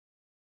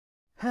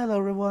Hello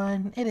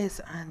everyone, it is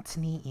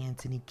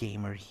Anthony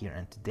Gamer here,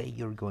 and today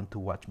you're going to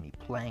watch me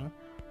playing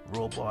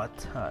Robot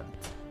Hunt.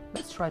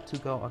 Let's try to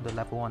go on the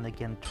level 1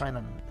 again, trying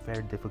on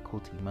fair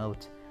difficulty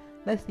mode.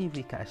 Let's see if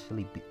we can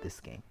actually beat this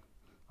game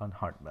on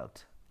hard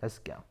mode. Let's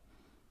go.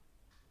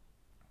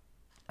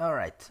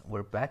 Alright,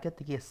 we're back at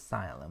the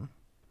asylum.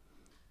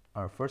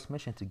 Our first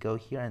mission to go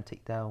here and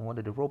take down one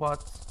of the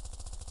robots.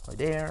 Right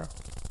there.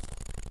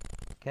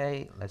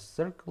 Okay, let's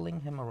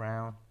circling him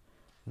around.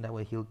 And that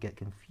way he'll get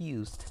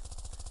confused.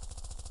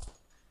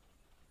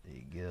 There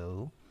you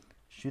go.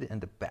 Shoot it in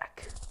the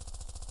back.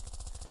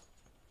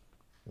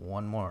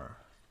 One more.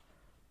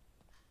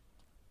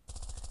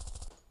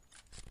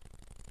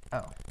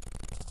 Oh.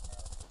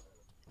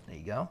 There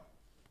you go.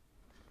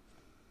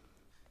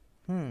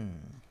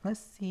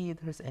 Let's see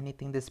if there's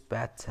anything in this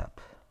bathtub.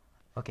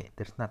 Okay,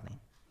 there's nothing.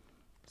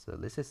 So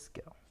let's just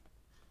go.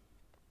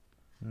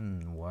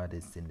 What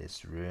is in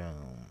this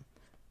room?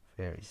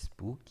 Very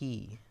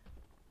spooky.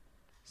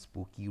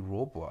 Spooky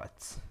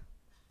robots.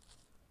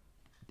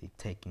 They're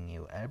taking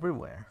you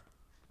everywhere.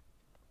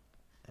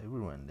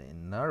 Everywhere in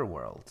another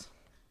world.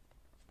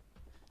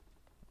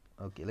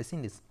 Okay, let's see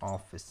in this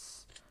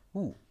office.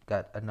 Ooh,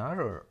 got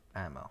another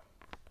ammo.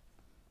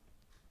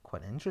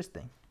 Quite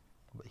interesting.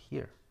 But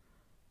here,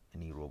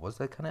 any robots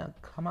that kind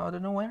of come out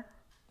of nowhere?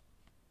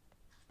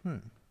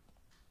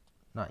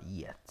 Not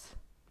yet.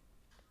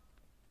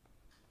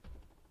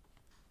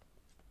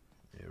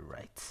 You're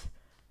right.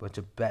 Bunch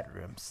of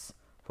bedrooms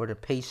for the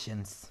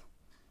patients.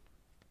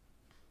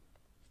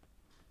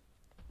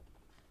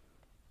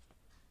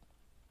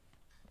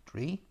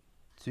 Three,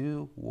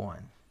 two,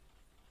 one.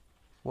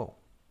 Whoa.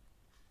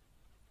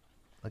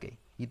 Okay,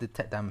 you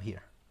detect them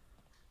here.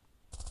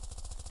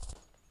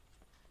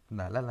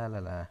 La la la la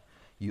la.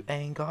 You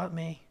ain't got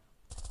me.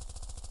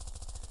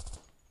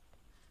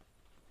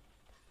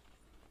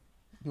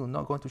 You're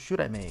not going to shoot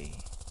at me,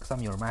 because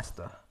I'm your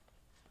master.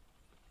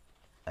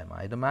 Am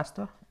I the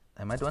master?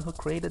 Am I the one who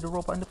created the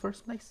robot in the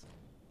first place?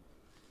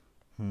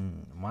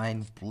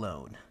 Mind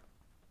blown.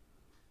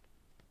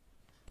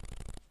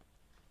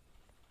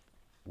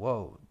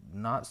 Whoa,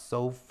 not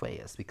so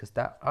fast, because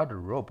that other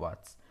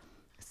robot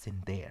is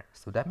in there.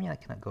 So that means I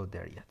cannot go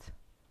there yet.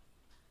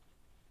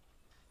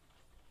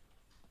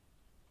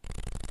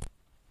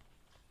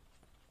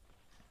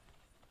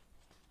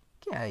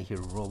 Get out of here,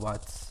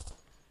 robots.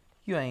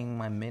 You ain't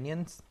my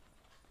minions.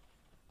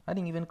 I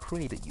didn't even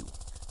create you.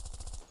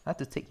 I have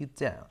to take you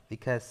down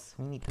because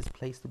we need this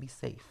place to be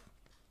safe.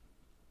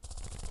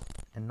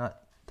 And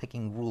not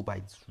taking rule by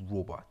these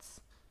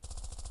robots.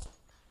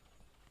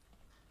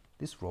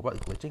 This robot is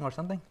glitching or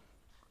something?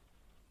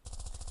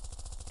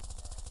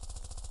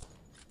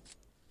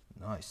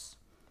 Nice.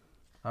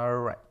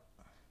 Alright.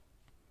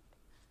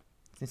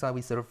 Seems like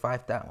we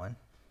survived that one.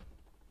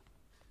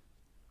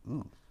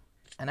 Ooh,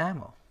 an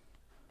ammo.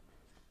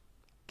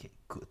 Okay,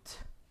 good.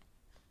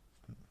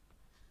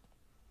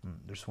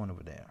 There's one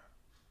over there.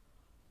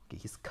 Okay,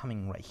 he's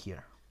coming right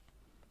here.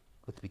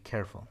 Got to be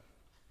careful.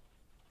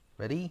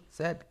 Ready,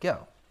 set,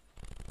 go.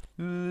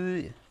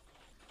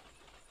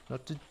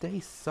 Not today,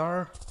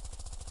 sir.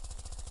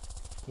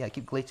 Yeah, I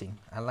keep glitching.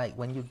 I like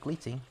when you're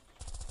glitching,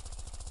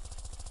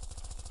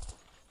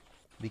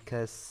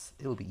 because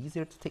it'll be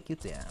easier to take you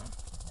down.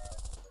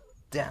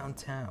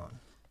 Downtown.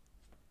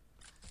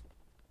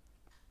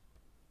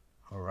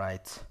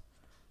 Alright.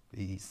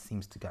 He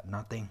seems to got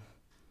nothing.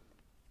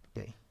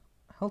 Okay.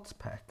 Health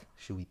pack.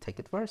 Should we take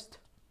it first?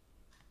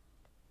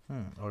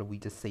 Or we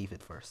just save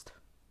it first?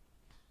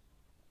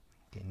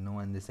 Okay, no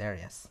one in these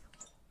areas.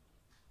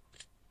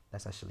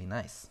 That's actually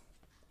nice.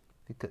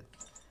 We could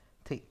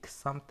take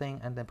something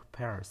and then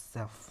prepare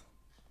ourselves.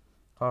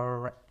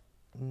 Alright.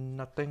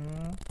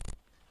 Nothing.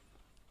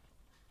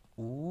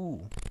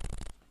 Ooh,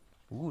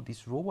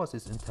 this robot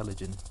is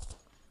intelligent.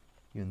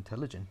 You're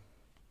intelligent.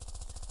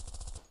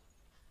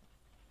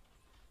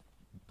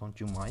 Don't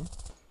you mind?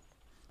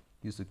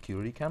 Use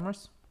security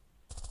cameras?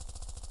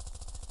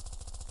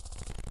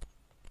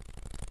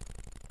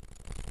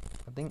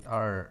 I think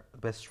our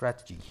best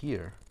strategy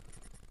here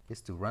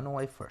is to run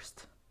away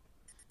first.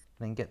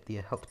 Then get the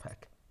health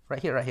pack.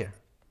 Right here, right here.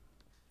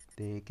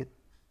 Take it.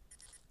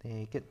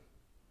 Take it.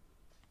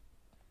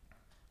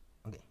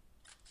 Okay.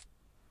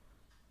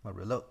 I'll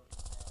reload.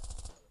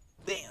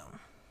 Bam!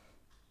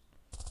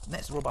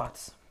 Next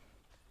robots.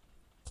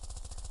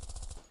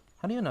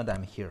 How do you know that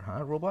I'm here,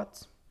 huh,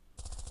 robots?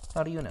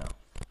 How do you know?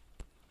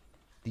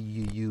 Do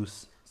you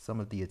use some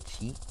of the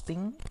cheat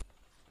thing?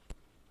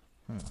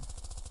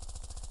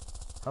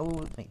 How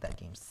would make that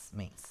game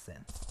make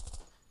sense?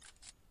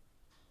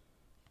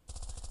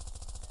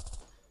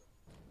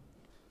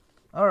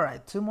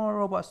 Alright, 2 more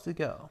robots to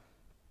go.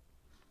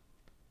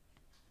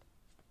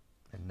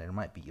 And there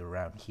might be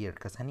around here,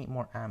 because I need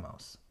more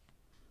ammos.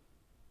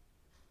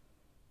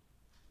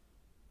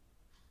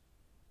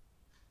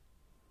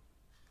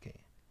 Okay,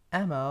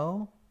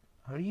 ammo,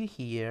 are you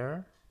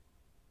here?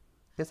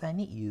 Because I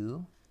need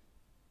you.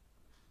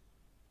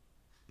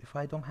 If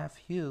I don't have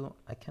you,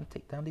 I can't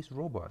take down these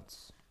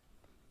robots.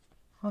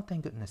 Oh,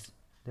 thank goodness.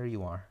 There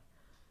you are.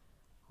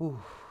 Ooh.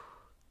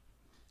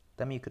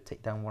 That means you could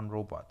take down one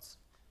robot.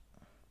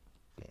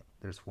 Okay,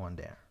 there's one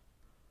there.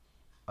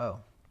 Oh,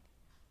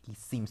 he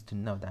seems to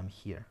know that I'm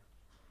here.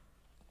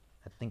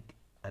 I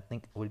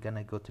think we're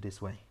gonna go to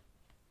this way.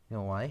 You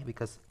know why?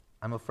 Because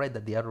I'm afraid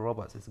that the other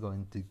robots is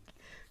going to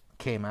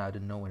came out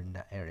of nowhere in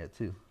that area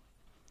too.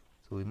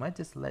 So we might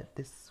just let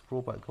this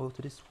robot go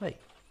to this way.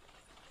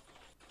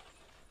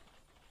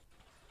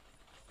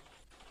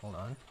 Hold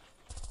on.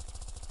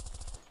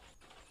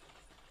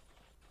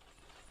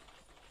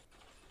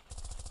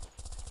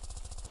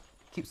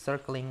 Keep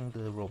circling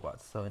the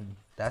robots, so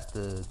that's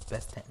the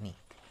best technique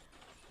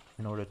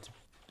in order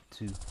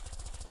to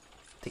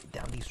take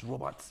down these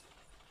robots.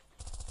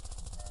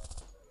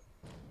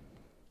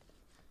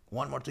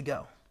 One more to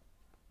go.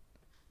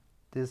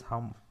 This is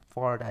how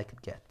far I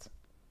could get.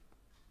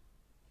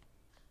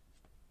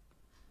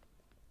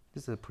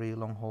 This is a pretty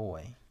long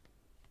hallway.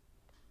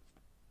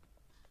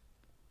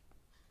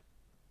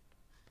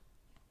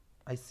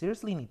 I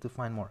seriously need to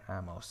find more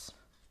ammos.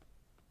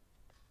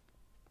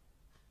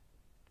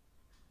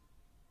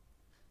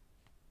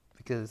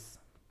 Because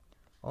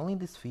only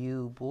these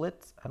few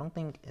bullets, I don't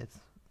think it's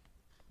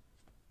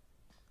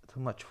too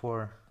much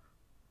for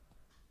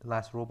the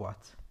last robot.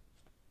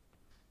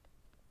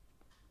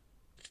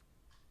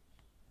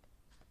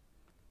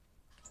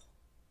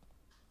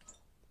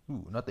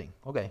 Ooh, nothing.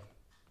 Okay.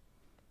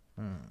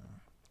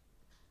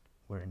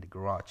 We're in the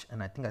garage,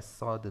 and I think I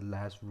saw the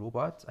last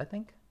robot, I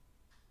think.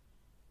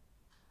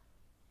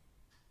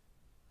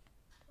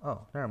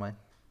 Oh, never mind.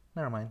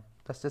 Never mind.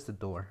 That's just a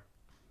door.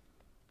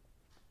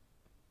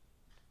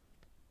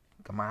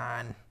 Come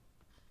on.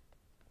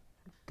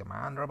 Come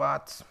on,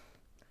 robots.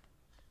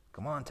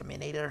 Come on,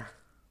 Terminator.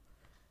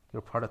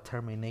 You're part of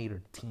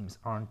Terminator teams,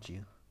 aren't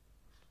you?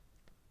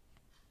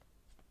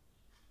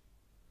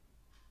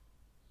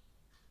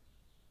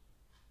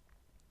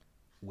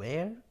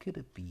 Where could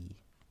it be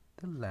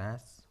the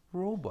last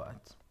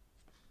robot?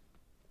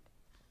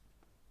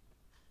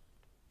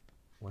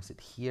 Was it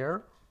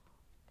here?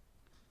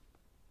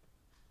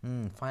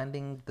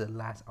 Finding the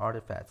last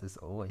artifacts is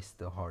always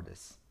the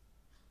hardest.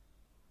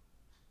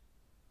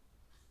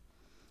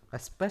 I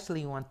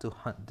especially want to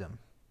hunt them.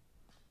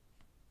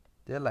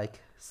 They're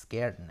like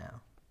scared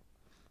now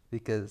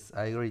because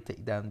I already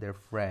take down their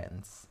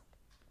friends.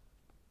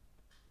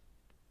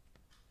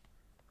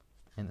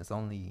 And it's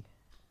only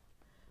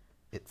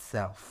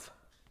itself.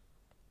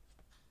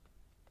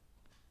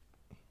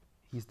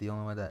 He's the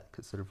only one that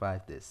could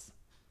survive this,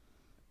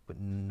 but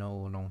no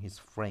longer his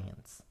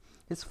friends.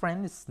 His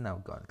friend is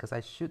now gone because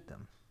I shoot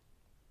them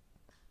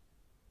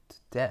to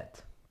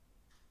death.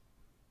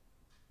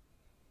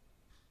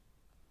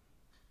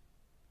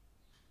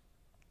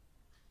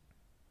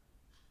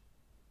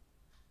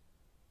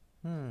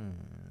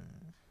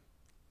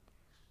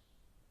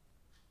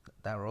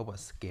 That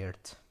robot's scared.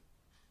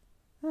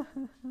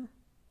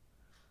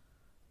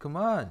 Come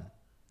on.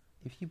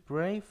 If you're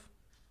brave,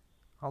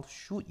 I'll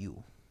shoot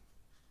you.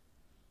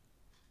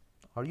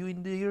 Are you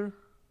in there?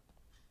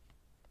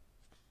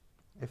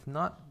 If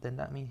not, then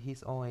that means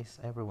he's always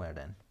everywhere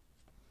then.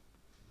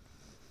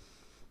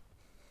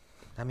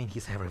 That means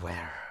he's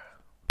everywhere.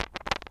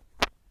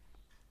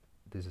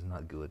 This is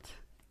not good.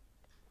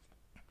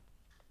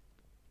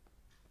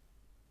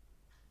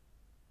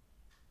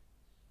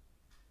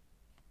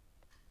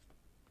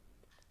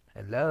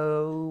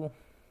 Hello.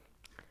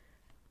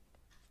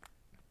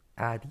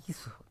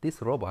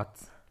 This robot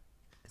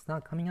is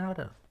not coming out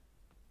of.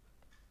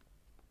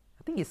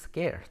 I think he's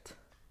scared.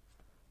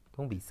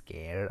 Don't be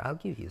scared. I'll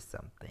give you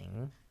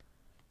something.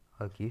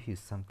 I'll give you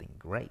something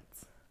great.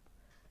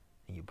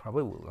 And you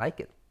probably will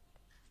like it.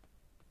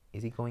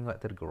 Is he going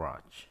back to the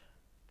garage?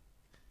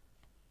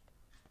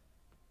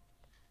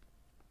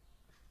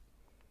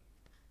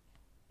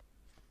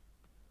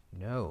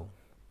 No.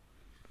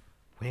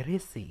 Where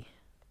is he?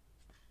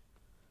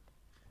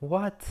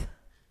 What?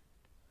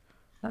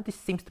 Now this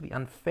seems to be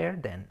unfair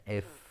then,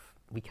 if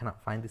we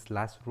cannot find this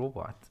last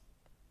robot.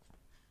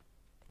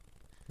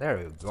 There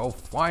you go,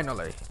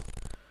 finally!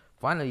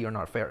 Finally you're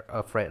not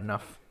afraid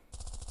enough.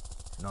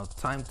 Now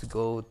time to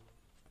go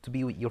to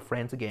be with your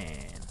friends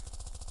again.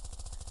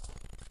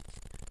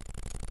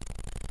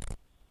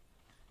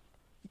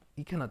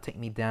 You cannot take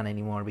me down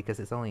anymore because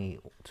it's only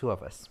two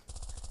of us.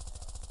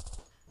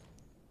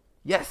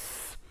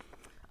 Yes!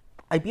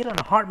 I beat on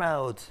hard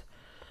mode!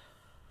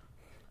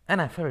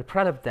 And I'm very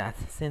proud of that,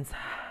 since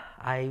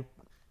I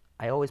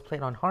always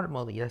played on hard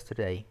mode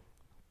yesterday.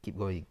 Keep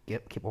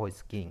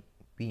always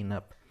being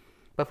up.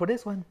 But for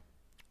this one,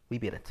 we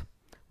beat it.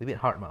 We beat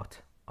hard mode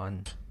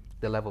on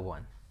the level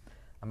 1.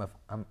 I'm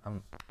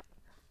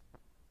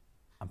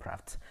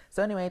proud.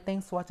 So anyway,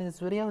 thanks for watching this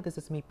video. This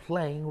is me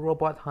playing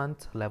Robot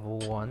Hunt level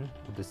 1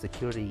 with the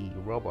security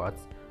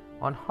robots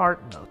on hard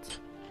mode.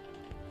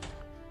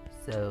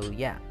 So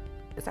yeah,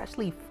 it's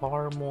actually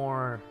far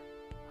more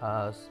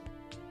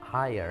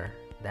higher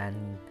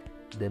than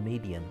the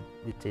medium,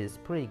 which is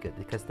pretty good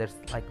because there's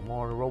like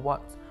more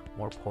robots,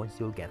 more points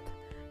you'll get.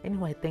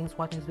 Anyway, thanks for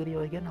watching this video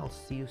again. I'll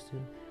see you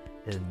soon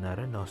in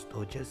another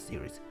nostalgia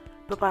series.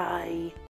 Bye bye.